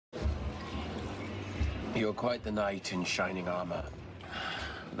You're quite the knight in shining armor.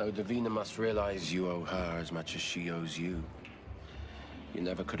 Though Davina must realize you owe her as much as she owes you. You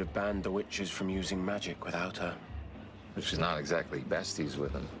never could have banned the witches from using magic without her. But she's not exactly besties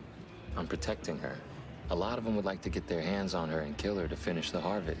with them. I'm protecting her. A lot of them would like to get their hands on her and kill her to finish the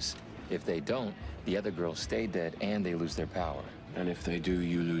harvest. If they don't, the other girls stay dead and they lose their power. And if they do,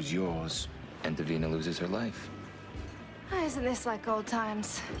 you lose yours. And Davina loses her life. Oh, isn't this like old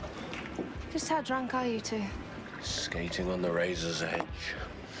times? Just how drunk are you two? Skating on the razor's edge.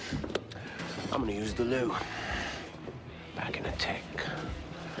 I'm gonna use the loo. Back in a tick.